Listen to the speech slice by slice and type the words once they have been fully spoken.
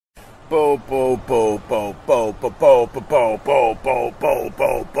Good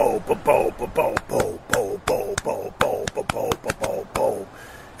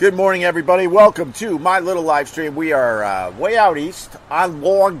morning, everybody. Welcome to my little live stream. We are way out east on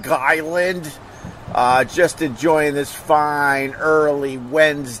Long Island. Just enjoying this fine early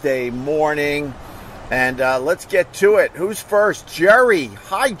Wednesday morning. And let's get to it. Who's first? Jerry.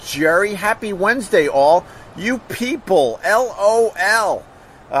 Hi, Jerry. Happy Wednesday, all. You people. LOL.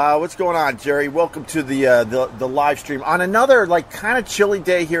 What's going on, Jerry? Welcome to the live stream on another kind of chilly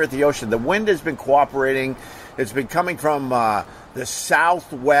day here at the ocean. The wind has been cooperating. It's been coming from the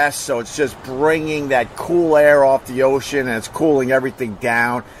southwest, so it's just bringing that cool air off the ocean, and it's cooling everything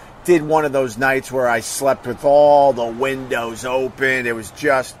down. Did one of those nights where I slept with all the windows open. It was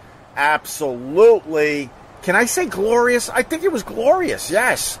just absolutely, can I say glorious? I think it was glorious,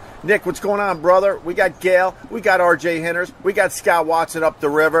 yes. Nick, what's going on, brother? We got Gail, we got RJ Henners, we got Scott Watson up the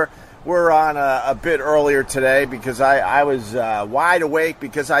river. We're on a bit earlier today because I was wide awake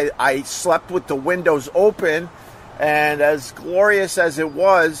because I slept with the windows open, and as glorious as it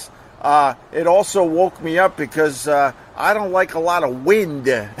was, it also woke me up because I don't like a lot of wind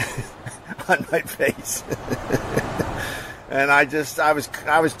on my face. And I was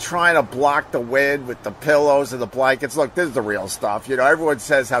trying to block the wind with the pillows and the blankets. Look, this is the real stuff. You know, everyone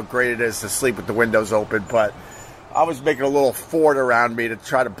says how great it is to sleep with the windows open, but I was making a little fort around me to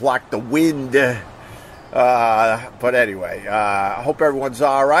try to block the wind. But anyway, I hope everyone's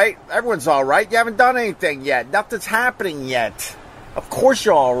all right. Everyone's all right. You haven't done anything yet. Nothing's happening yet. Of course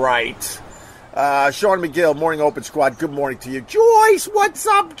you're all right. Sean McGill, Morning Open Squad, good morning to you. Joyce, what's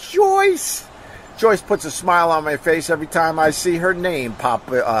up, Joyce? Joyce puts a smile on my face every time I see her name pop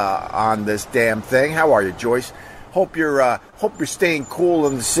on this damn thing. How are you, Joyce? Hope you're staying cool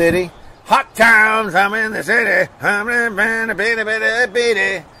in the city. Hot times, I'm in the city.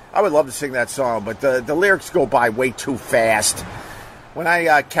 I would love to sing that song, but the lyrics go by way too fast. When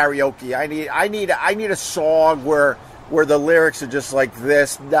I karaoke, I need a song where the lyrics are just like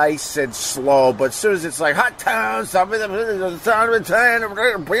this, nice and slow. But as soon as it's like hot times, I'm in the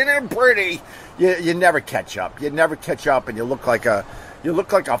pretty. You never catch up. You never catch up, and you look like a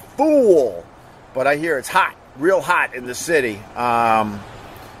fool. But I hear it's hot, real hot in the city.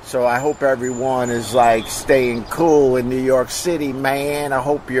 So I hope everyone is staying cool in New York City, man. I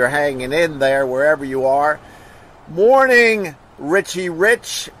hope you're hanging in there wherever you are. Morning, Richie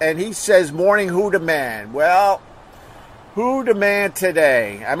Rich, and he says morning who the man. Well, who the man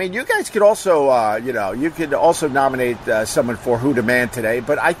today? I mean, you guys could also, you could also nominate someone for who the man today,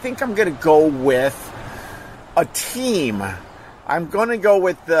 but I think I'm going to go with a team. I'm going to go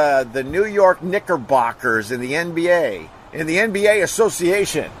with the New York Knickerbockers in the NBA, in the NBA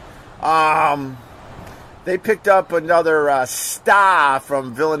Association. They picked up another star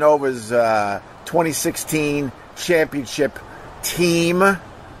from Villanova's 2016 championship team.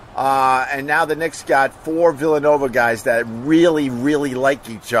 And now the Knicks got 4 Villanova guys that really, really like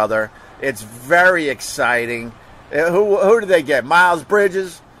each other. It's very exciting. Who did they get? Miles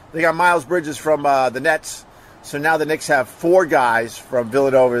Bridges. They got Miles Bridges from the Nets. So now the Knicks have 4 guys from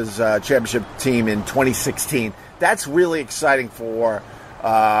Villanova's championship team in 2016. That's really exciting for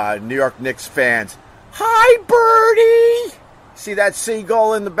New York Knicks fans. Hi, Birdie! See that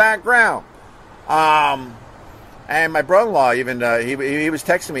seagull in the background? And my brother-in-law even he was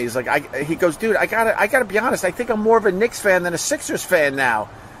texting me. He's like, he goes, dude, I gotta be honest. I think I'm more of a Knicks fan than a Sixers fan now,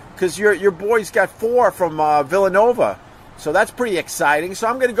 because your boys got 4 from Villanova, so that's pretty exciting. So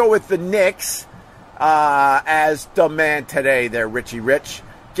I'm gonna go with the Knicks as the man today. There, Richie Rich.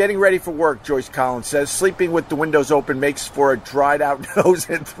 Getting ready for work, Joyce Collins says. Sleeping with the windows open makes for a dried out nose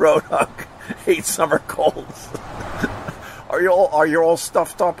and throat hug. Hate summer colds. Are you all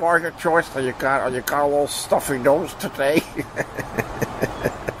stuffed up, are you, Joyce? Are you got a little stuffy nose today?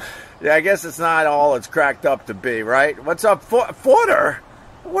 Yeah, I guess it's not all it's cracked up to be, right? What's up, Footer?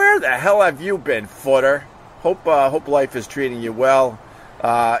 Where the hell have you been, Footer? Hope life is treating you well.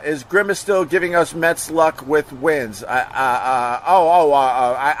 Is Grimace still giving us Mets luck with wins? I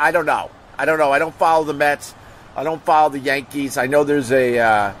don't know. I don't follow the Mets. I don't follow the Yankees. I know there's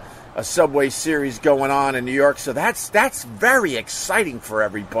a Subway Series going on in New York, so that's very exciting for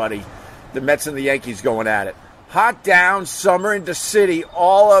everybody. The Mets and the Yankees going at it. Hot down, summer in the city.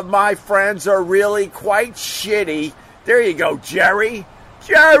 All of my friends are really quite shitty. There you go, Jerry.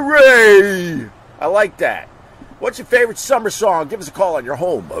 Jerry! I like that. What's your favorite summer song? Give us a call on your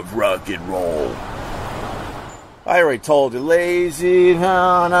home of rock and roll. I already told you. Lazy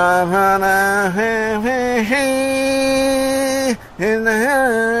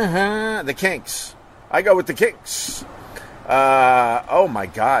the Kinks. I go with the Kinks. Oh my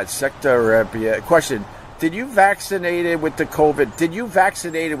God, Sector question. Did you vaccinated with the COVID? Did you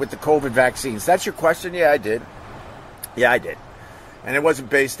vaccinated with the COVID vaccines? That's your question? Yeah, I did. Yeah, I did. And it wasn't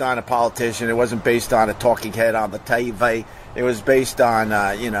based on a politician. It wasn't based on a talking head on the TV. It was based on,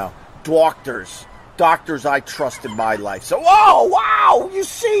 doctors. Doctors I trust in my life. So, whoa, wow, you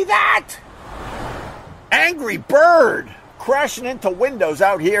see that? Angry bird crashing into windows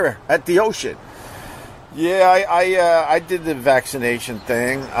out here at the ocean. Yeah, I did the vaccination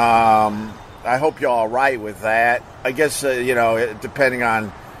thing. I hope you're all right with that. I guess, depending on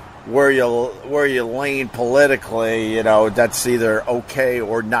where you lean politically, that's either okay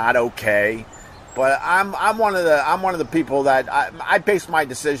or not okay. But I'm one of the people that I base my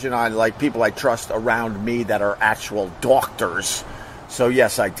decision on, like, people I trust around me that are actual doctors. So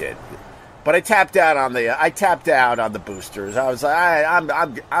yes, I did. But I tapped out on the boosters. I was like,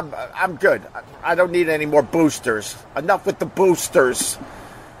 I'm good. I don't need any more boosters. Enough with the boosters.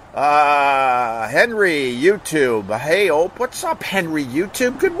 Henry YouTube. Hey, Ope, what's up, Henry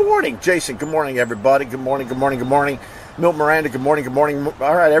YouTube? Good morning, Jason. Good morning, everybody. Good morning. Milt Miranda. Good morning.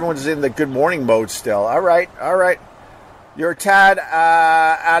 All right, everyone's in the good morning mode still. All right. You're a tad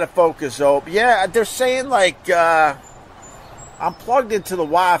out of focus, Ope. Yeah, they're saying like I'm plugged into the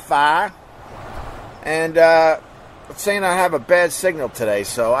Wi-Fi. And saying I have a bad signal today,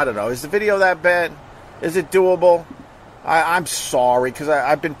 so I don't know. Is the video that bad? Is it doable? I'm sorry, because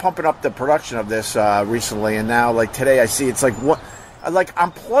I've been pumping up the production of this recently, and now, like, today I see it's like what, like,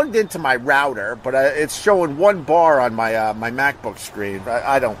 I'm plugged into my router, but it's showing one bar on my my MacBook screen.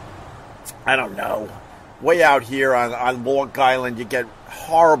 I don't know. Way out here on Long Island, you get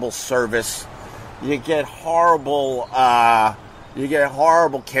horrible service. You get horrible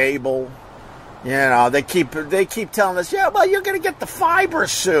cable. They keep telling us, yeah, well, you're going to get the fiber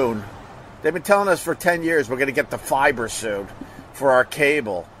soon. They've been telling us for 10 years we're going to get the fiber soon for our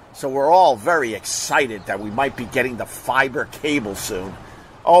cable. So we're all very excited that we might be getting the fiber cable soon.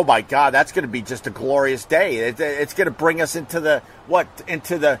 Oh, my God, that's going to be just a glorious day. It's going to bring us into the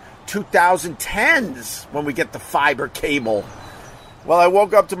 2010s when we get the fiber cable. Well, I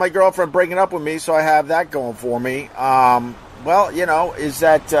woke up to my girlfriend breaking up with me, so I have that going for me. Well, is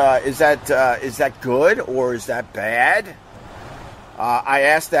that good or is that bad? I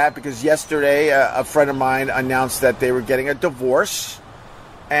asked that because yesterday a friend of mine announced that they were getting a divorce,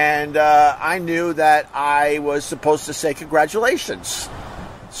 and I knew that I was supposed to say congratulations.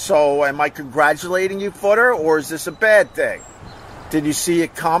 So am I congratulating you, Footer, or is this a bad thing? Did you see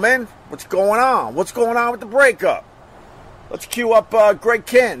it coming? What's going on? What's going on with the breakup? Let's cue up Greg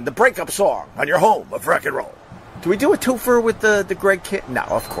Kinn, the breakup song on your home of rock and roll. Do we do a twofer with the Greg Kinn? No,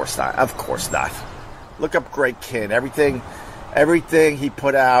 of course not. Of course not. Look up Greg Kinn. Everything he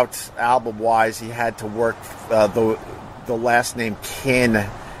put out album-wise, he had to work the last name Kinn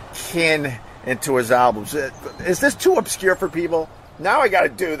into his albums. Is this too obscure for people? Now I got to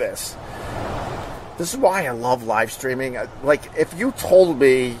do this. This is why I love live streaming. Like, if you told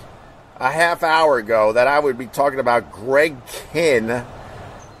me a half hour ago that I would be talking about Greg Kinn,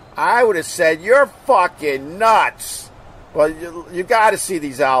 I would have said, you're fucking nuts. Well, you got to see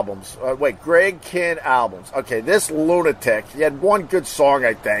these albums. Wait, Greg Kinn albums. Okay, this lunatic, he had one good song,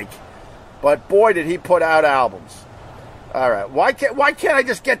 I think. But boy, did he put out albums. All right, why can't I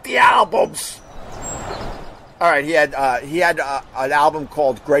just get the albums? All right, he had an album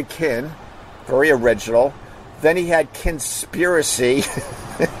called Greg Kinn, very original. Then he had Conspiracy.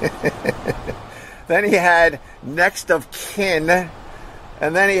 Then he had Next of Kin.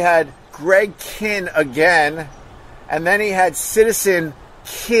 And then he had Greg Kinn again. And then he had Citizen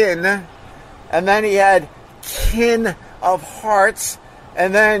Kin. And then he had Kin of Hearts.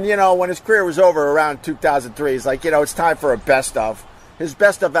 And then, when his career was over around 2003, he's like, it's time for a best of. His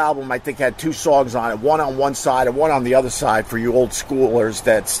best of album, I think, had two songs on it. One on one side and one on the other side for you old schoolers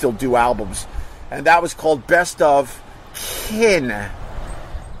that still do albums. And that was called Best of Kin.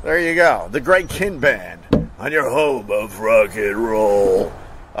 There you go. The Greg Kinn Band on your home of rock and roll.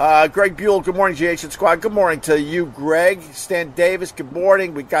 Greg Buell, good morning, GH Squad. Good morning to you, Greg. Stan Davis, good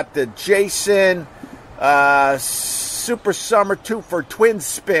morning. We got the Jason Super Summer 2 for Twin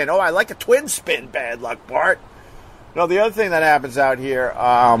Spin. Oh, I like a twin spin, bad luck, Bart. No, the other thing that happens out here,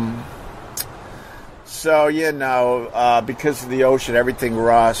 because of the ocean, everything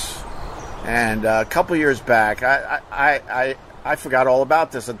rusts. And a couple years back, I forgot all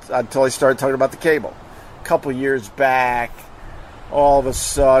about this until I started talking about the cable. A couple years back, all of a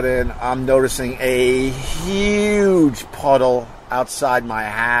sudden, I'm noticing a huge puddle outside my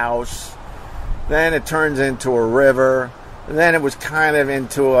house. Then it turns into a river. And then it was kind of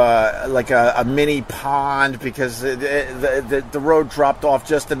into a mini pond because the road dropped off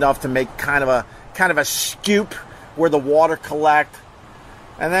just enough to make kind of a scoop where the water collect.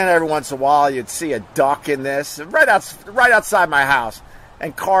 And then every once in a while you'd see a duck in this right outside my house,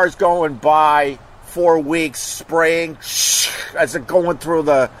 and cars going by 4 weeks spraying as they're going through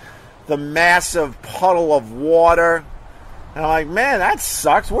the massive puddle of water. And I'm like, man, that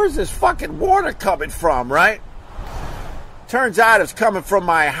sucks. Where's this fucking water coming from, right? Turns out it's coming from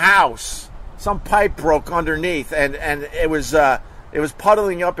my house. Some pipe broke underneath, and it was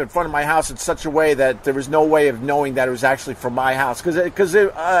puddling up in front of my house in such a way that there was no way of knowing that it was actually from my house, because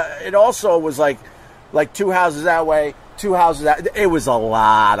it also was like 2 houses that way, 2 houses that. It was a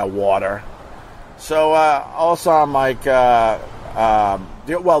lot of water. So also I'm like, the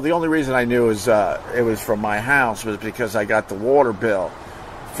only reason I knew is it was from my house was because I got the water bill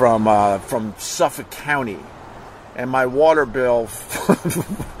from Suffolk County. And my water bill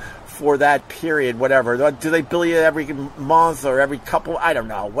for that period, whatever, do they bill you every month or every couple? I don't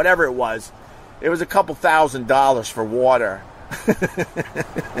know. Whatever it was a couple $1,000s for water.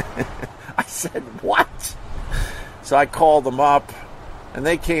 I said, what? So I called them up, and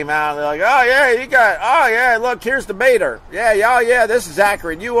they came out, and they're like, oh, yeah, look, here's the meter. Yeah, this is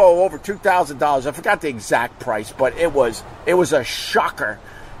accurate. You owe over $2,000. I forgot the exact price, but it was a shocker.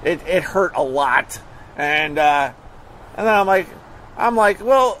 It hurt a lot. And then I'm like,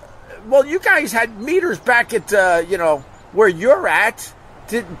 well, you guys had meters back at, where you're at.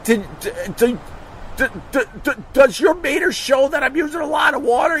 Does your meter show that I'm using a lot of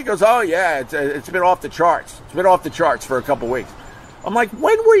water? He goes, oh yeah, it's been off the charts. It's been off the charts for a couple weeks. I'm like,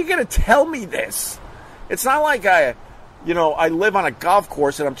 when were you going to tell me this? It's not like I live on a golf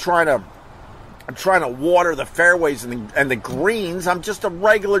course and I'm trying to water the fairways and the greens. I'm just a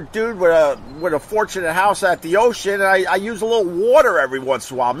regular dude with a fortunate house at the ocean, and I use a little water every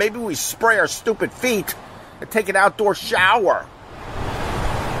once in a while. Maybe we spray our stupid feet and take an outdoor shower.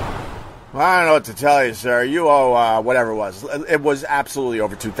 Well, I don't know what to tell you, sir. You owe whatever it was. It was absolutely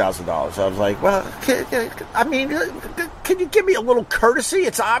over $2,000. I was like, well, can you give me a little courtesy?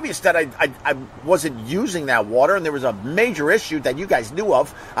 It's obvious that I wasn't using that water, and there was a major issue that you guys knew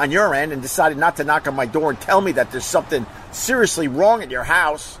of on your end and decided not to knock on my door and tell me that there's something seriously wrong in your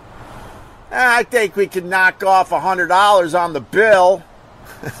house. I think we can knock off $100 on the bill.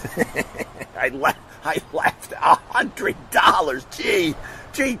 I laughed. $100.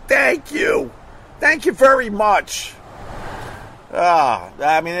 Gee, thank you. Thank you very much.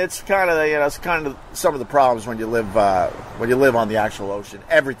 It's kind of some of the problems when you live on the actual ocean.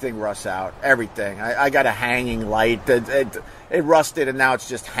 Everything rusts out. Everything. I got a hanging light. It rusted, and now it's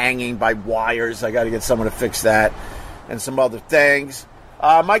just hanging by wires. I got to get someone to fix that, and some other things.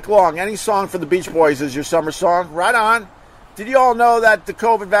 Mike Long, any song for the Beach Boys is your summer song? Right on. Did you all know that the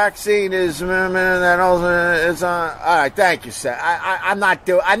COVID vaccine is? All right, thank you, Seth. I'm not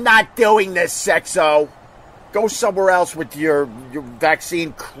doing this, Sexo. Go somewhere else with your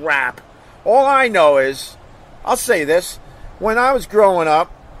vaccine crap. All I know is, I'll say this: when I was growing up,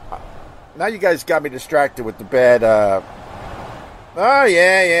 now you guys got me distracted with the bad.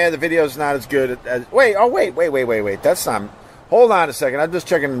 The video's not as good as. Wait. That's not. Hold on a second. I'm just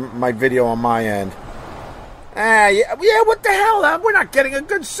checking my video on my end. What the hell? We're not getting a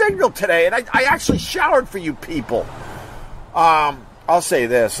good signal today, and I actually showered for you people. I'll say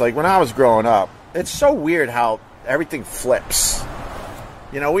this, like when I was growing up, it's so weird how everything flips.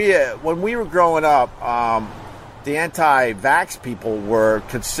 When we were growing up, the anti-vax people were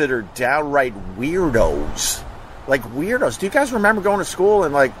considered downright weirdos. Like weirdos. Do you guys remember going to school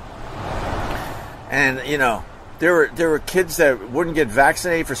and there were kids that wouldn't get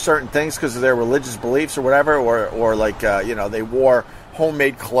vaccinated for certain things because of their religious beliefs or whatever, or they wore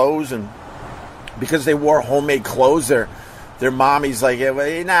homemade clothes, and because they wore homemade clothes, their mommy's like,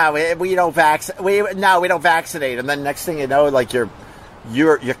 we don't vaccinate, and then next thing you know, like you're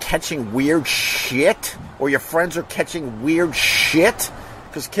catching weird shit, or your friends are catching weird shit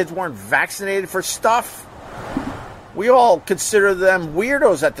because kids weren't vaccinated for stuff. We all consider them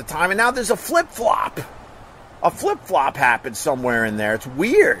weirdos at the time, and now there's a flip-flop. A flip-flop happened somewhere in there. It's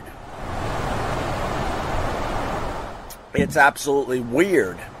weird. It's absolutely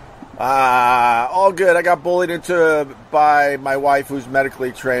weird. All good. I got bullied into by my wife, who's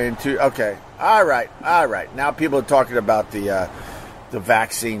medically trained, too. Okay. All right. Now people are talking about the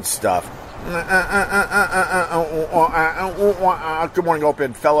vaccine stuff. Good morning,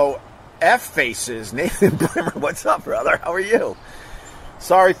 Open, fellow F-faces. Nathan Brimmer, what's up, brother? How are you?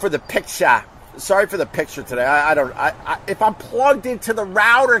 Sorry for the picture today. I if I'm plugged into the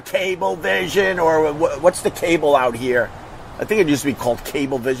router cable vision, or what's the cable out here? I think it used to be called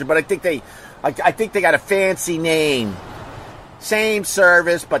Cablevision, but I think they got a fancy name. Same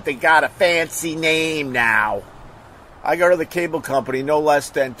service, but they got a fancy name now. I go to the cable company no less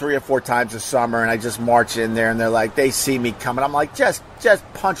than 3 or 4 times a summer, and I just march in there, and they're like, they see me coming. I'm like, just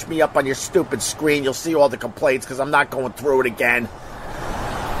punch me up on your stupid screen. You'll see all the complaints because I'm not going through it again.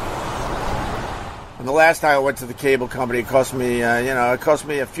 And the last time I went to the cable company, it cost me, it cost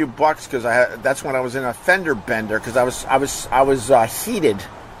me a few bucks because that's when I was in a fender bender because I was heated.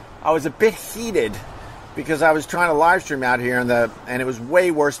 I was a bit heated because I was trying to live stream out here, and it was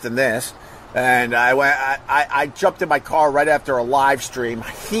way worse than this. And I jumped in my car right after a live stream,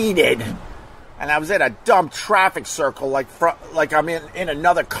 heated, and I was in a dumb traffic circle like I'm in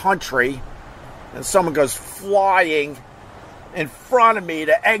another country, and someone goes flying in front of me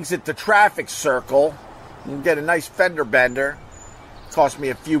to exit the traffic circle and get a nice fender bender. Cost me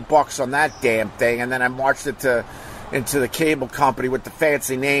a few bucks on that damn thing, and then I marched it into the cable company with the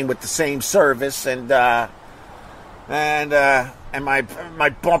fancy name with the same service, and my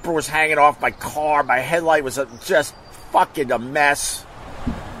bumper was hanging off my car. My headlight was just fucking a mess.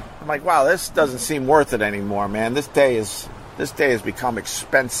 I'm like, wow, this doesn't seem worth it anymore, man. This day has become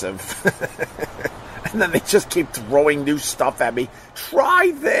expensive. And then they just keep throwing new stuff at me.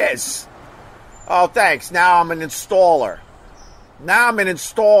 Try this. Oh, thanks. Now I'm an installer.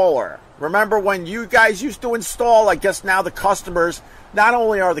 Remember when you guys used to install? I guess now the customers, not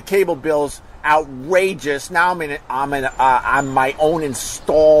only are the cable bills outrageous, now I'm my own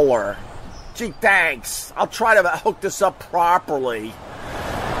installer. Gee, thanks. I'll try to hook this up properly.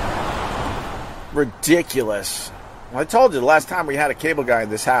 Ridiculous. Well, I told you the last time we had a cable guy in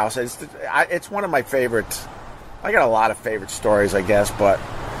this house. It's one of my favorites. I got a lot of favorite stories, I guess, but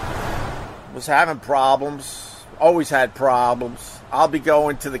was having problems. Always had problems. I'll be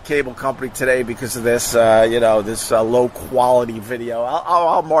going to the cable company today because of this, this low quality video.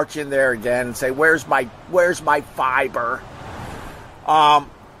 I'll march in there again and say, "Where's my fiber?" But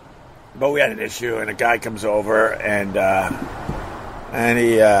we had an issue, and a guy comes over and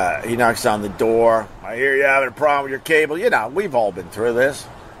he knocks on the door. I hear you having a problem with your cable. We've all been through this.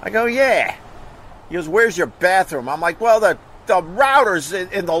 I go, yeah. He goes, "Where's your bathroom?" I'm like, "Well, the router's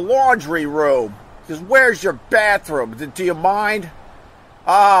in the laundry room." He goes, "Where's your bathroom? Do you mind?"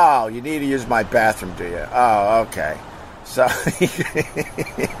 "Oh, you need to use my bathroom, do you?" "Oh, okay." So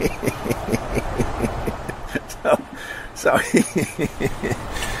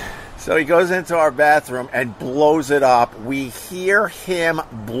so he goes into our bathroom and blows it up. We hear him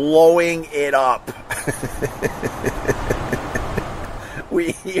blowing it up.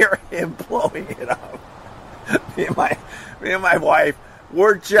 We hear him blowing it up. Me and my wife,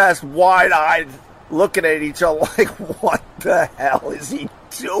 we're just wide-eyed looking at each other like, what the hell is he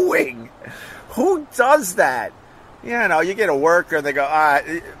doing? Who does that? You get a worker and they go,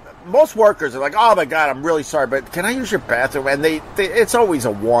 most workers are like, "Oh my God, I'm really sorry, but can I use your bathroom?" And it's always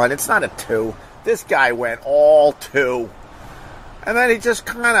a 1. It's not a 2. This guy went all 2. And then he just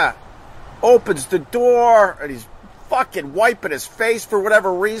kind of opens the door and he's fucking wiping his face for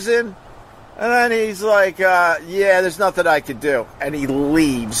whatever reason. And then he's like, "Yeah, there's nothing I can do." And he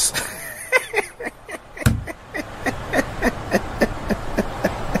leaves.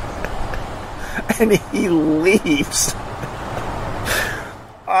 And he leaves.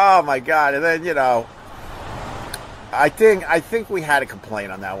 Oh my God! And then I think we had a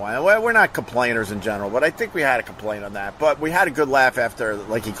complaint on that one. We're not complainers in general, but I think we had a complaint on that. But we had a good laugh after,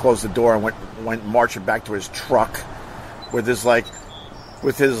 he closed the door and went marching back to his truck with his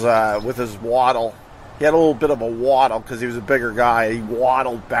waddle. He had a little bit of a waddle because he was a bigger guy. He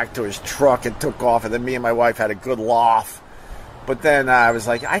waddled back to his truck and took off. And then me and my wife had a good laugh. But then I was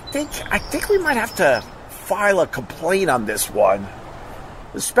like, I think we might have to file a complaint on this one.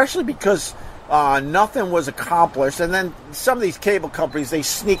 Especially because nothing was accomplished. And then some of these cable companies, they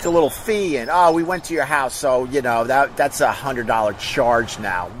sneak a little fee in. "Oh, we went to your house, so, that's a $100 charge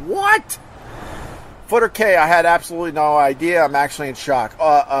now." What? Footer K, I had absolutely no idea. I'm actually in shock.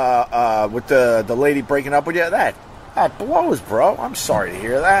 With the lady breaking up with you, that blows, bro. I'm sorry to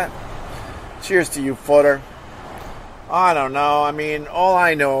hear that. Cheers to you, Footer. I don't know. I mean, all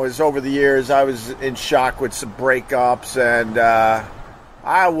I know is over the years, I was in shock with some breakups, and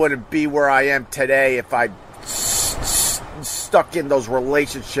I wouldn't be where I am today if I stuck in those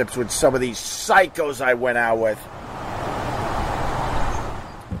relationships with some of these psychos I went out with.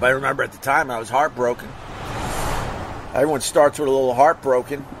 But I remember at the time I was heartbroken. Everyone starts with a little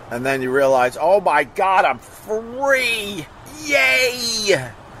heartbroken, and then you realize, oh my God, I'm free!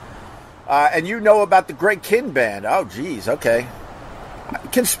 Yay! And you know about the Greg Kinn band. Oh, geez, okay.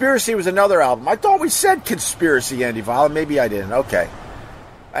 Conspiracy was another album. I thought we said Conspiracy, Andy Viola. Maybe I didn't. Okay.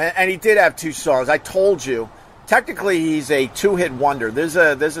 And he did have 2 songs. I told you. Technically, he's a 2-hit wonder. There's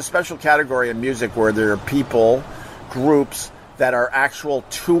a special category in music where there are people, groups, that are actual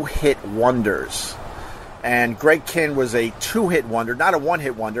 2-hit wonders. And Greg Kihn was a 2-hit wonder, not a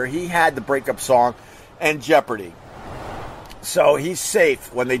 1-hit wonder. He had the breakup song and Jeopardy. So he's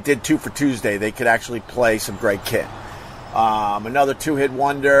safe. When they did 2 for Tuesday, they could actually play some Greg Kihn. Another 2-hit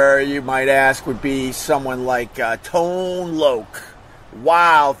wonder, you might ask, would be someone like Tone Loc,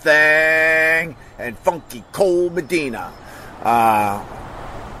 Wild Thing, and Funky Cole Medina.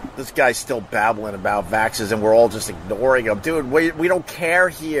 This guy's still babbling about vaxxers, and we're all just ignoring him. Dude, we don't care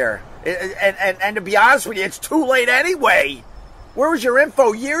here. And to be honest with you, it's too late anyway. Where was your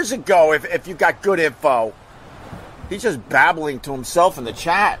info years ago if you got good info? He's just babbling to himself in the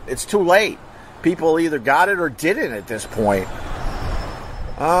chat. It's too late. People either got it or didn't at this point.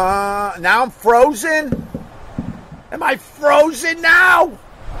 Now I'm frozen? Am I frozen now?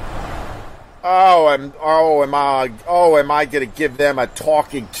 Am I going to give them a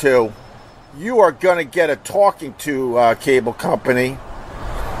talking to? You are going to get a talking to, cable company.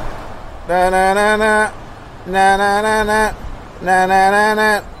 Na na na na na na na na na na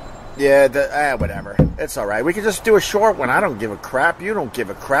na. Yeah, whatever. It's all right. We can just do a short one. I don't give a crap. You don't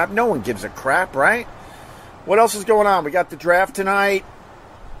give a crap. No one gives a crap, right? What else is going on? We got the draft tonight.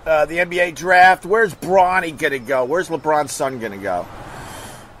 The NBA draft. Where's Bronny going to go? Where's LeBron's son going to go?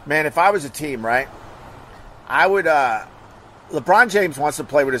 Man, if I was a team, right, I would, LeBron James wants to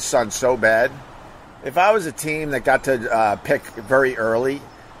play with his son so bad. If I was a team that got to pick very early,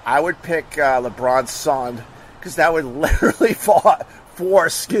 I would pick LeBron's son, because that would literally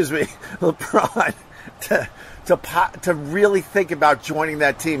force LeBron to really think about joining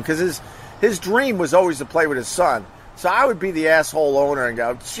that team, because his dream was always to play with his son. So I would be the asshole owner and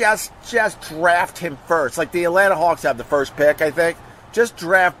go, just draft him first. Like the Atlanta Hawks have the first pick, I think. Just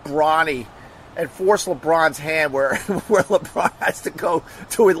draft Bronny and force LeBron's hand where LeBron has to go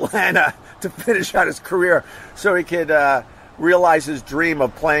to Atlanta to finish out his career so he could realize his dream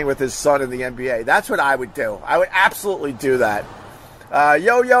of playing with his son in the NBA. That's what I would do. I would absolutely do that.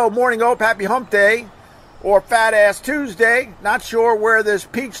 Yo, morning hope, happy hump day, or fat ass Tuesday. Not sure where this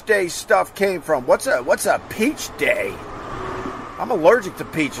peach day stuff came from. What's a peach day? I'm allergic to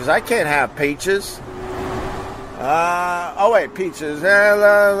peaches. I can't have peaches. Peaches.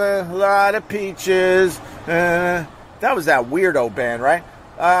 A lot of peaches. That was that weirdo band, right?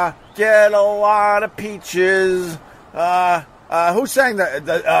 Get a lot of peaches. Who sang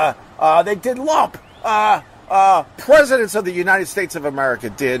they did Lump. Presidents of the United States of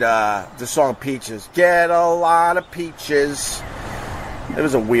America did the song Peaches. Get a lot of peaches. It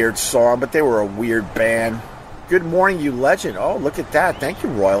was a weird song, but they were a weird band. Good morning, you legend. Oh, look at that. Thank you,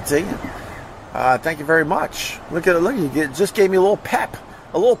 royalty. Thank you very much. Look, you just gave me a little pep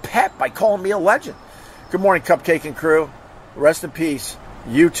by calling me a legend. Good morning, Cupcake and crew. Rest in peace.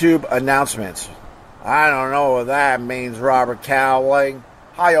 YouTube announcements. I don't know what that means, Robert Cowling.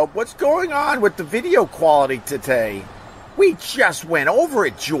 Hi, Hope. What's going on with the video quality today? We just went over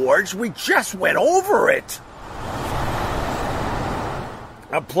it, George. We just went over it.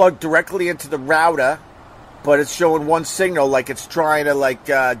 I'm plugged directly into the router, but it's showing one signal like it's trying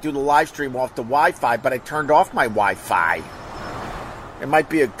to do the live stream off the Wi-Fi, but I turned off my Wi-Fi. It might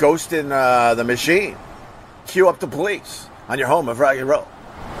be a ghost in the machine. Cue up the police on your home of rock and roll.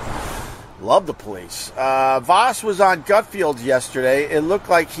 Love the police. Voss was on Gutfield yesterday. It looked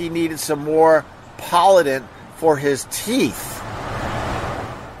like he needed some more Polident for his teeth.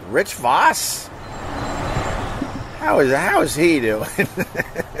 Rich Voss? How is he doing?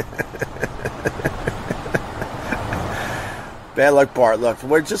 Bad luck, Bart. Look,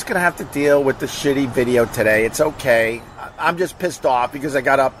 we're just going to have to deal with the shitty video today. It's okay. I'm just pissed off because I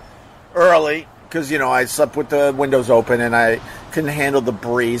got up early because, I slept with the windows open and I couldn't handle the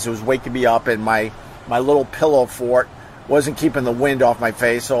breeze. It was waking me up, and my little pillow fort wasn't keeping the wind off my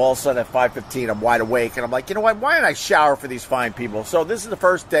face. So all of a sudden at 5:15, I'm wide awake. And I'm like, you know what? Why don't I shower for these fine people? So this is the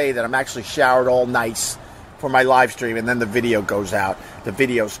first day that I'm actually showered all nice for my live stream. And then the video goes out. The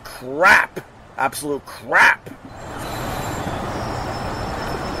video's crap. Absolute crap.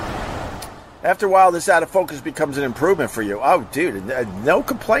 After a while, this out of focus becomes an improvement for you. Oh, dude, no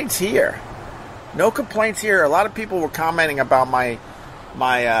complaints here. No complaints here. A lot of people were commenting about my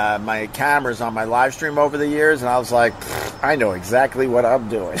cameras on my live stream over the years, and I was like, I know exactly what I'm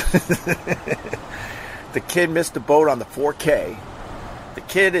doing. The kid missed the boat on the 4K. The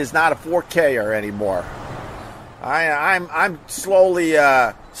kid is not a 4K-er anymore. I'm slowly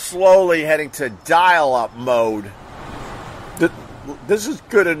heading to dial-up mode. This is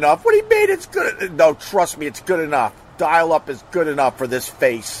good enough. What do you mean it's good? No, trust me, it's good enough. Dial up is good enough for this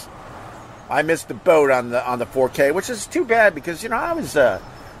face. I missed the boat on the 4K, which is too bad because I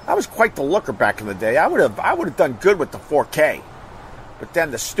was quite the looker back in the day. I would have done good with the 4K, but then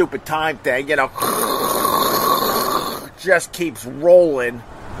the stupid time thing, just keeps rolling.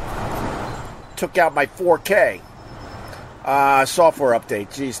 Took out my 4K. Software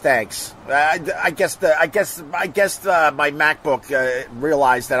update. Geez, thanks. I guess my MacBook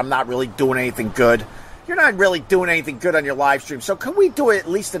realized that I'm not really doing anything good. You're not really doing anything good on your live stream, so can we do at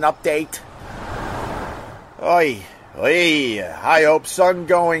least an update? Oi, hi, Hope. Sun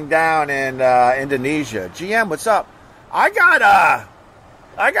going down in Indonesia. GM, what's up? I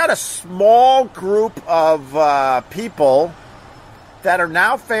got a small group of people that are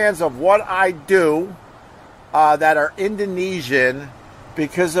now fans of what I do. That are Indonesian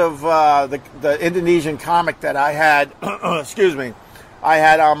because of the Indonesian comic that I had. Excuse me, I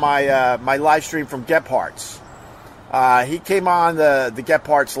had on my live stream from Gephardt's. He came on the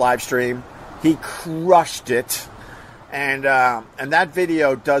Gephardt's live stream. He crushed it, and that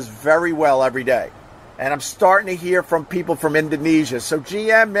video does very well every day. And I'm starting to hear from people from Indonesia. So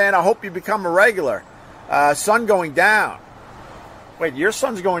GM, man, I hope you become a regular. Sun going down. Wait, your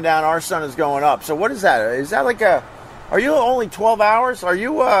sun's going down, our sun is going up. So what is that? Is that like are you only 12 hours? Are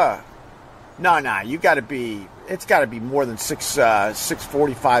you, no, you gotta be, it's gotta be more than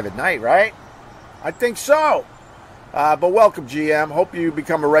 6:45 at night, right? I think so. But welcome, GM. Hope you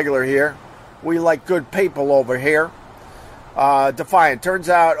become a regular here. We like good people over here. Defiant. Turns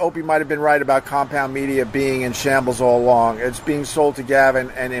out Opie might have been right about Compound Media being in shambles all along. It's being sold to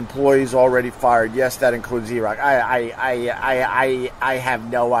Gavin and employees already fired. Yes, that includes Erock. I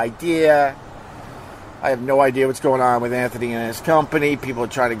have no idea. I have no idea what's going on with Anthony and his company. People are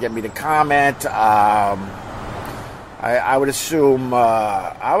trying to get me to comment. I would assume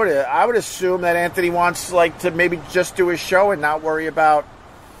I would assume that Anthony wants to maybe just do his show and not worry about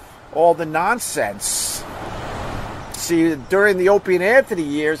all the nonsense. See, during the Opie and Anthony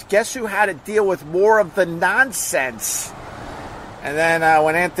years, guess who had to deal with more of the nonsense? And then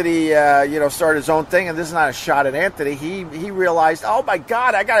when Anthony, started his own thing, and this is not a shot at Anthony, he realized, oh my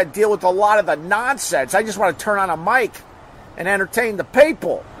God, I got to deal with a lot of the nonsense. I just want to turn on a mic and entertain the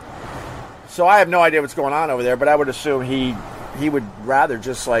people. So I have no idea what's going on over there, but I would assume he would rather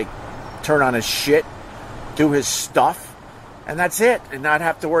just turn on his shit, do his stuff, and that's it, and not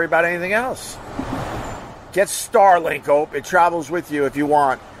have to worry about anything else. Get Starlink, Ope. It travels with you if you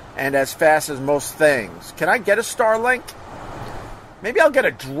want, and as fast as most things. Can I get a Starlink? Maybe I'll get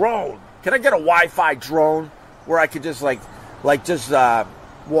a drone. Can I get a Wi-Fi drone where I could just walk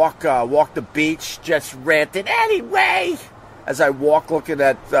the beach, just ranting anyway as I walk,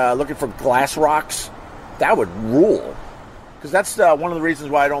 looking for glass rocks? That would rule. Because that's one of the reasons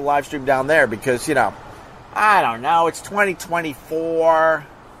why I don't live stream down there. Because I don't know. It's 2024,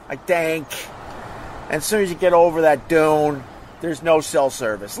 I think. And as soon as you get over that dune, there's no cell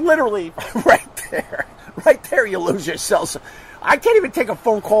service. Literally, right there, you lose your cell service. I can't even take a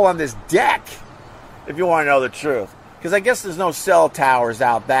phone call on this deck, if you want to know the truth. Because I guess there's no cell towers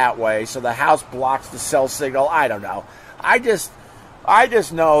out that way, so the house blocks the cell signal. I don't know. I just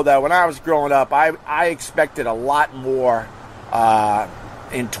know that when I was growing up, I expected a lot more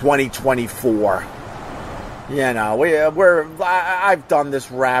in 2024. I've done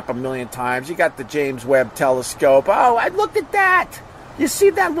this rap a million times. You got the James Webb Telescope. Oh, I looked at that. You see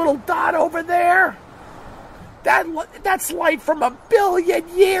that little dot over there? That's light from 1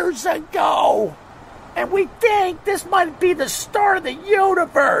 billion years ago. And we think this might be the start of the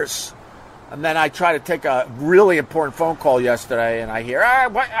universe. And then I try to take a really important phone call yesterday, and I hear,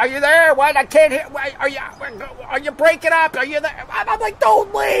 what, are you there? What? I can't hear. Are you breaking up? Are you there? I'm like,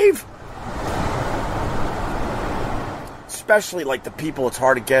 don't leave. Especially the people it's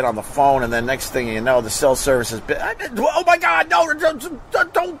hard to get on the phone, and then next thing you know, the cell service has been, oh my God, no,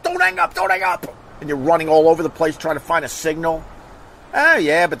 don't hang up, and you're running all over the place trying to find a signal. Oh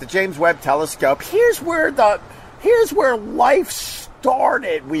yeah, but the James Webb Telescope, here's where life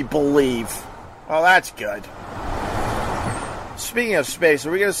started, we believe. Well, that's good. Speaking of space,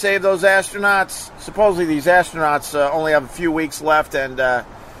 are we going to save those astronauts? Supposedly these astronauts only have a few weeks left, and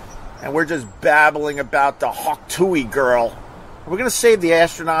we're just babbling about the Hoktui girl. Are we going to save the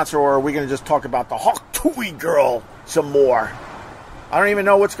astronauts, or are we going to just talk about the Hoktui girl some more? I don't even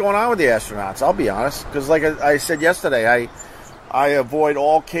know what's going on with the astronauts, I'll be honest. Because like I said yesterday, I avoid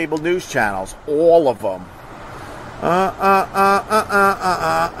all cable news channels. All of them.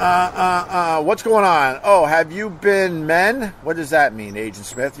 What's going on? Oh, have you been men? What does that mean, Agent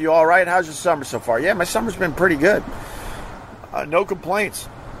Smith? You all right? How's your summer so far? Yeah, my summer's been pretty good. No complaints.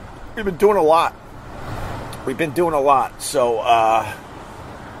 We've been doing a lot. So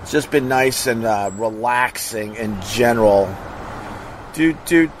it's just been nice and relaxing in general. Dude.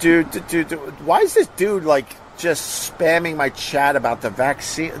 Why is this dude like just spamming my chat about the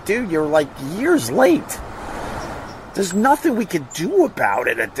vaccine? Dude, you're like years late. There's nothing we can do about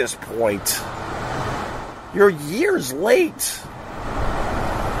it at this point. You're years late.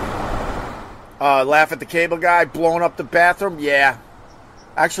 Laugh at the cable guy blowing up the bathroom? Yeah.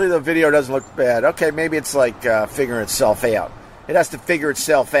 Actually, the video doesn't look bad. Okay, maybe it's like figuring itself out. It has to figure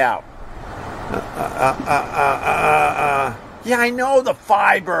itself out. Yeah, I know the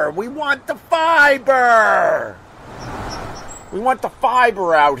fiber. We want the fiber. We want the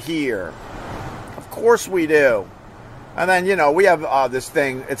fiber out here. Of course we do. And then, you know, we have this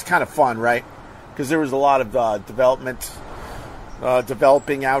thing. It's kind of fun, right? Because there was a lot of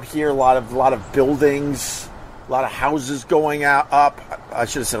developing out here. A lot of buildings. A lot of houses going up. I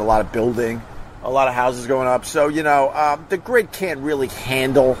should have said a lot of building. A lot of houses going up. So, you know, the grid can't really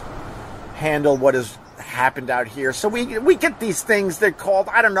handle what has happened out here. So we get these things. They're called,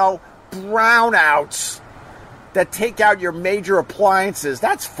 I don't know, brownouts that take out your major appliances.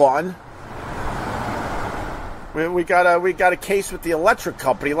 That's fun. We got a case with the electric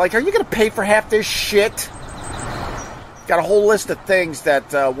company. Like, are you going to pay for half this shit? Got a whole list of things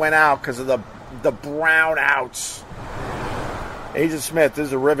that went out because of the brownouts. Agent Smith, this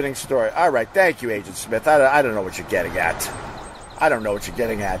is a riveting story. All right, thank you, Agent Smith. I don't know what you're getting at.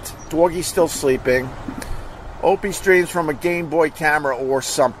 Doggy's still sleeping. Opie streams from a Game Boy camera or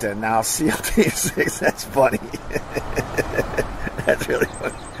something. Now, CLP6, that's funny. That's really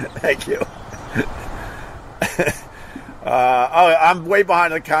funny. Thank you. I'm way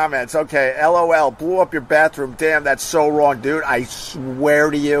behind the comments. Okay, LOL, blew up your bathroom. Damn, that's so wrong, dude. I swear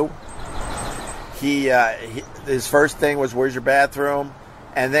to you. His first thing was, where's your bathroom?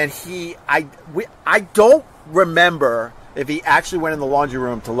 And then I don't remember if he actually went in the laundry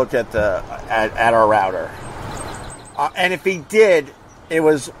room to look at our router. And if he did, it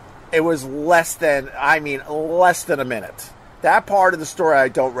was less than a minute. That part of the story I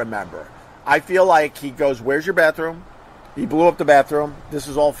don't remember. I feel like he goes, where's your bathroom? He blew up the bathroom. This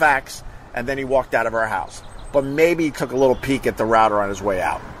is all facts. And then he walked out of our house. But maybe he took a little peek at the router on his way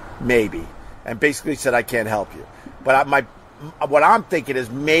out. Maybe. And basically said, I can't help you. But what I'm thinking is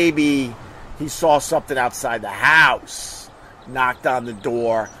maybe he saw something outside the house, knocked on the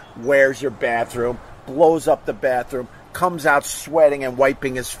door, where's your bathroom, blows up the bathroom, comes out sweating and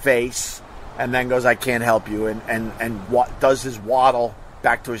wiping his face, and then goes, I can't help you, and does his waddle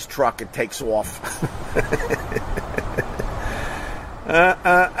back to his truck and takes off.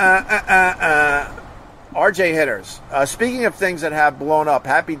 RJ Hitters. Speaking of things that have blown up,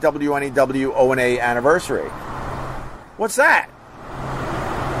 happy WNEW O&A anniversary. What's that?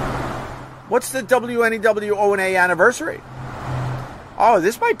 What's the WNEW O&A anniversary? Oh,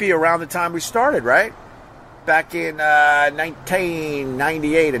 this might be around the time we started, right? Back in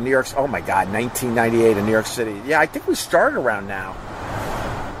 1998 in New York. Oh my God, 1998 in New York City. Yeah, I think we started around now.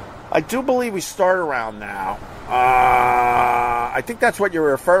 I do believe we started around now. I think that's what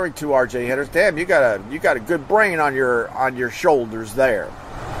you're referring to, RJ Hitters. Damn, you got a good brain on your shoulders there.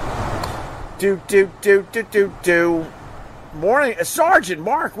 Do. Morning, Sergeant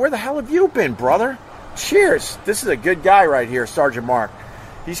Mark. Where the hell have you been, brother? Cheers. This is a good guy right here, Sergeant Mark.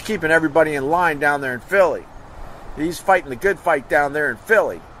 He's keeping everybody in line down there in Philly. He's fighting the good fight down there in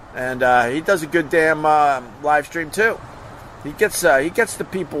Philly, and he does a good damn live stream too. He gets the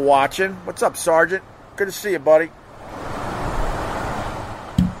people watching. What's up, Sergeant? Good to see you, buddy.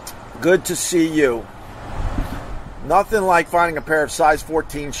 Good to see you. Nothing like finding a pair of size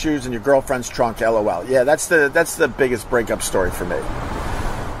 14 shoes in your girlfriend's trunk, LOL. Yeah, that's the biggest breakup story for me.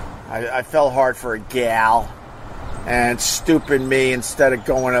 I fell hard for a gal, and stupid me, instead of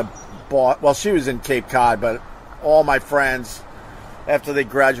going to well, she was in Cape Cod, but all my friends, after they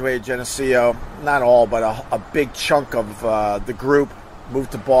graduated Geneseo, not all, but a big chunk of the group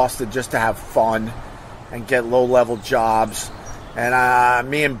moved to Boston just to have fun and get low-level jobs. And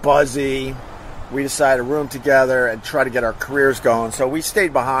me and Buzzy, we decided to room together and try to get our careers going. So we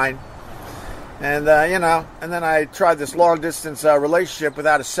stayed behind. And, and then I tried this long-distance relationship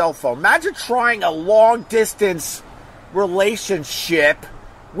without a cell phone. Imagine trying a long-distance relationship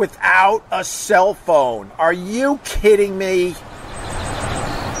without a cell phone. Are you kidding me?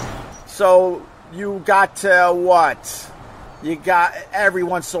 So you got to what? You got, every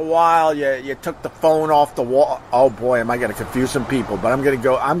once in a while, you took the phone off the wall. Oh boy, am I going to confuse some people, but I'm going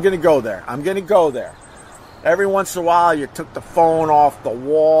to go there. Every once in a while, you took the phone off the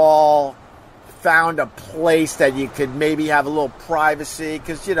wall, found a place that you could maybe have a little privacy,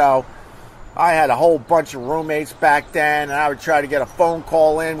 because, you know, I had a whole bunch of roommates back then, and I would try to get a phone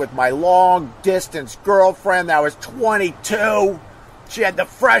call in with my long-distance girlfriend that was 22. She had the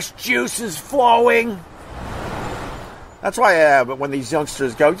fresh juices flowing. That's why when these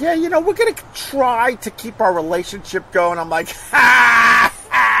youngsters go, yeah, you know, we're going to try to keep our relationship going, I'm like, ha,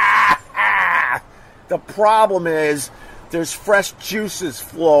 ha, ha. The problem is there's fresh juices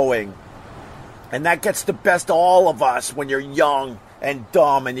flowing. And that gets the best of all of us when you're young and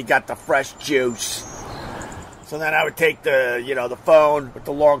dumb and you got the fresh juice. So then I would take the phone with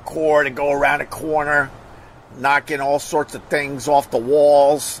the long cord and go around a corner, knocking all sorts of things off the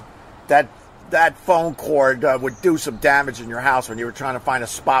walls. That phone cord would do some damage in your house when you were trying to find a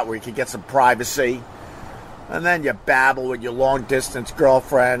spot where you could get some privacy. And then you babble with your long-distance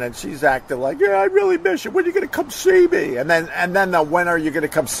girlfriend, and she's acting like, yeah, I really miss you. When are you going to come see me? And then the when are you going to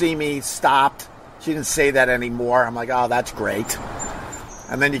come see me stopped. She didn't say that anymore. I'm like, oh, that's great.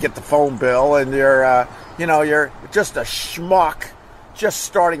 And then you get the phone bill, and you're just a schmuck, just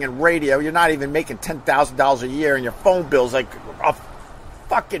starting in radio. You're not even making $10,000 a year, and your phone bill's like a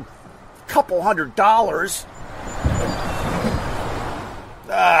fucking couple $100.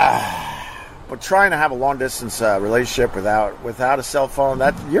 But trying to have a long distance relationship without a cell phone,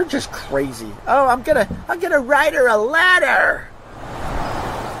 that you're just crazy. Oh, I'm gonna write her a letter.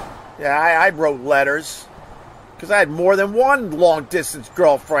 Yeah, I wrote letters because I had more than one long distance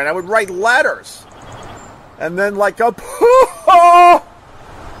girlfriend. I would write letters, and then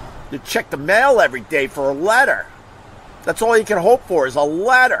you check the mail every day for a letter. That's all you can hope for is a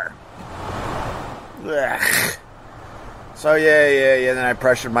letter. Ugh. So yeah. Then I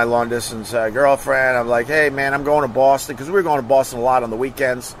pressured my long distance girlfriend. I'm like, hey man, I'm going to Boston, because we were going to Boston a lot on the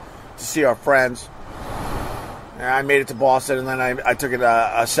weekends to see our friends. And I made it to Boston, and then I took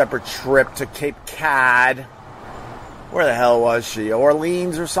a separate trip to Cape Cod. Where the hell was she?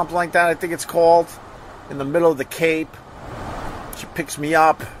 Orleans or something like that, I think it's called. In the middle of the Cape. She picks me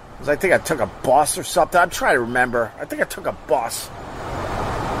up. 'Cause I think I took a bus or something. I'm trying to remember. I think I took a bus.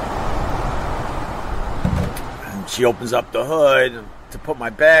 And she opens up the hood to put my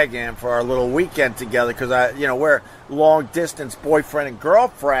bag in for our little weekend together, because we're long distance boyfriend and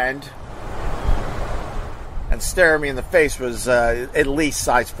girlfriend. And staring me in the face was at least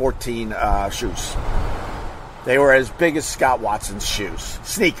size 14 shoes. They were as big as Scott Watson's shoes.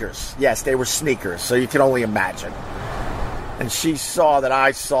 Sneakers. Yes, they were sneakers, so you can only imagine. And she saw that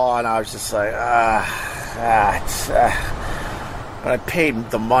I saw, and I was just like, but I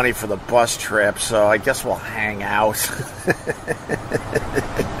paid the money for the bus trip, so I guess we'll hang out.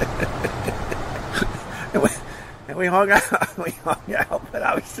 And we hung out, but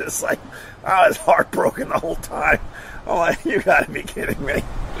I was just like, I was heartbroken the whole time. I'm like, you gotta be kidding me.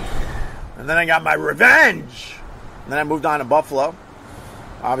 And then I got my revenge. And then I moved on to Buffalo.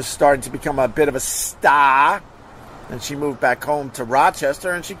 I was starting to become a bit of a star. And she moved back home to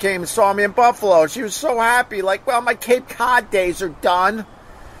Rochester, and she came and saw me in Buffalo. She was so happy, like, well, my Cape Cod days are done.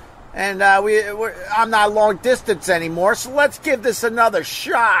 And I'm not long distance anymore, so let's give this another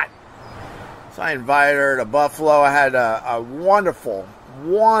shot. So I invited her to Buffalo. I had a wonderful,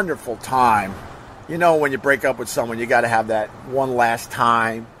 wonderful time. You know, when you break up with someone, you got to have that one last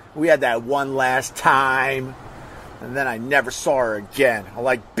time. We had that one last time. And then I never saw her again. I'm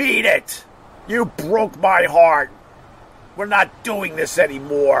like, beat it. You broke my heart. We're not doing this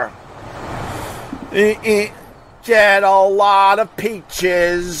anymore. Get a lot of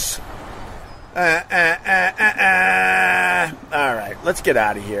peaches. All right, let's get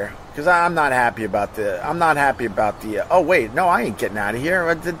out of here. Because I'm not happy about the... oh, wait. No, I ain't getting out of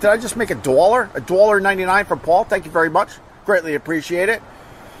here. Did I just make $1? $1.99 from Paul. Thank you very much. Greatly appreciate it.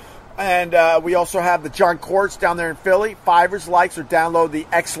 And we also have the John Courts down there in Philly. Fivers, likes, or download the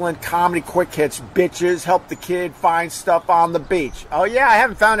excellent comedy quick hits. Bitches, help the kid find stuff on the beach. Oh, yeah, I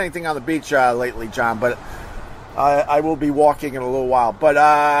haven't found anything on the beach lately, John, but I will be walking in a little while. But,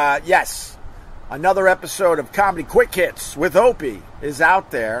 yes, another episode of Comedy Quick Hits with Opie is out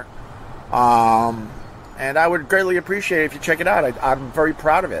there. And I would greatly appreciate it if you check it out. I'm very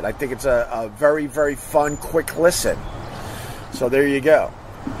proud of it. I think it's a very, very fun, quick listen. So there you go.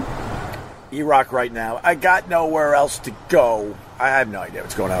 Erock right now. I got nowhere else to go. I have no idea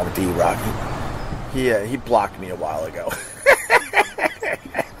what's going on with Erock. He blocked me a while ago.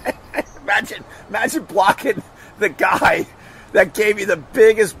 Imagine blocking the guy that gave you the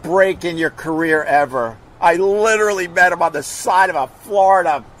biggest break in your career ever. I literally met him on the side of a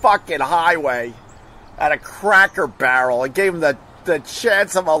Florida fucking highway at a Cracker Barrel. I gave him the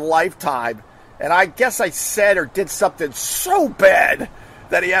chance of a lifetime. And I guess I said or did something so bad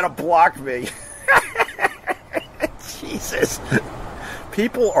that he had to block me. Jesus.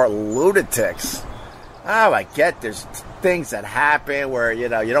 People are lunatics. Oh, I get there's things that happen where, you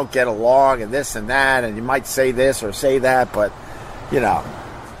don't get along and this and that, and you might say this or say that, but,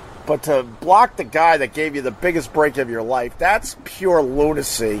 but to block the guy that gave you the biggest break of your life, that's pure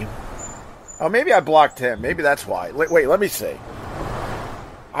lunacy. Oh, maybe I blocked him. Maybe that's why. Wait, let me see.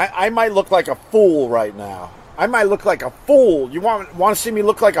 I might look like a fool right now. I might look like a fool. You want to see me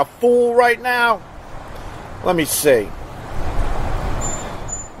look like a fool right now? Let me see.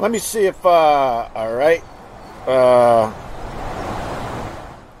 Let me see if, all right. Oh,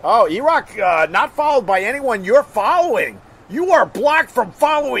 Erock, not followed by anyone you're following. You are blocked from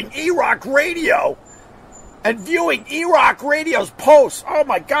following Erock Radio and viewing Erock Radio's posts. Oh,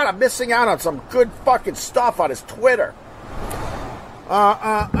 my God, I'm missing out on some good fucking stuff on his Twitter.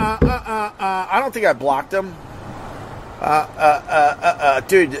 I don't think I blocked him.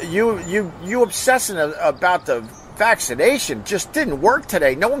 Dude, you obsessing about the vaccination just didn't work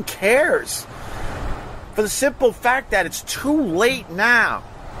today. No one cares. For the simple fact that it's too late now.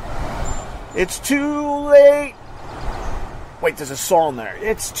 It's too late. Wait, there's a song there.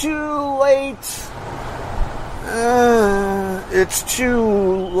 It's too late. It's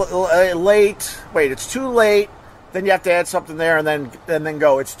too late. Wait, it's too late. Then you have to add something there and then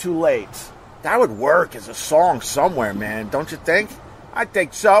go, it's too late. That would work as a song somewhere, man. Don't you think? I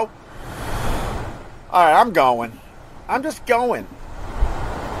think so. All right, I'm going. I'm just going.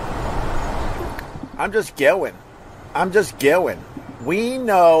 We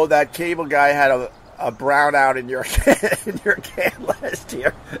know that cable guy had a brownout in your can last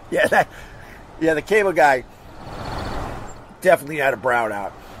year. Yeah, the cable guy definitely had a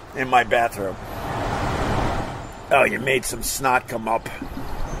brownout in my bathroom. Oh, you made some snot come up.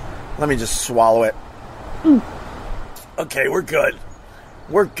 Let me just swallow it. Okay, we're good.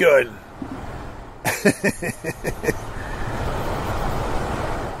 We're good.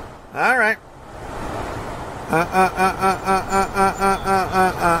 All right. All right,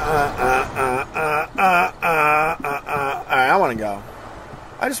 I want to go.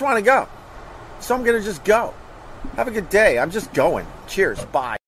 I just want to go. So I'm going to just go. Have a good day. I'm just going. Cheers. Bye.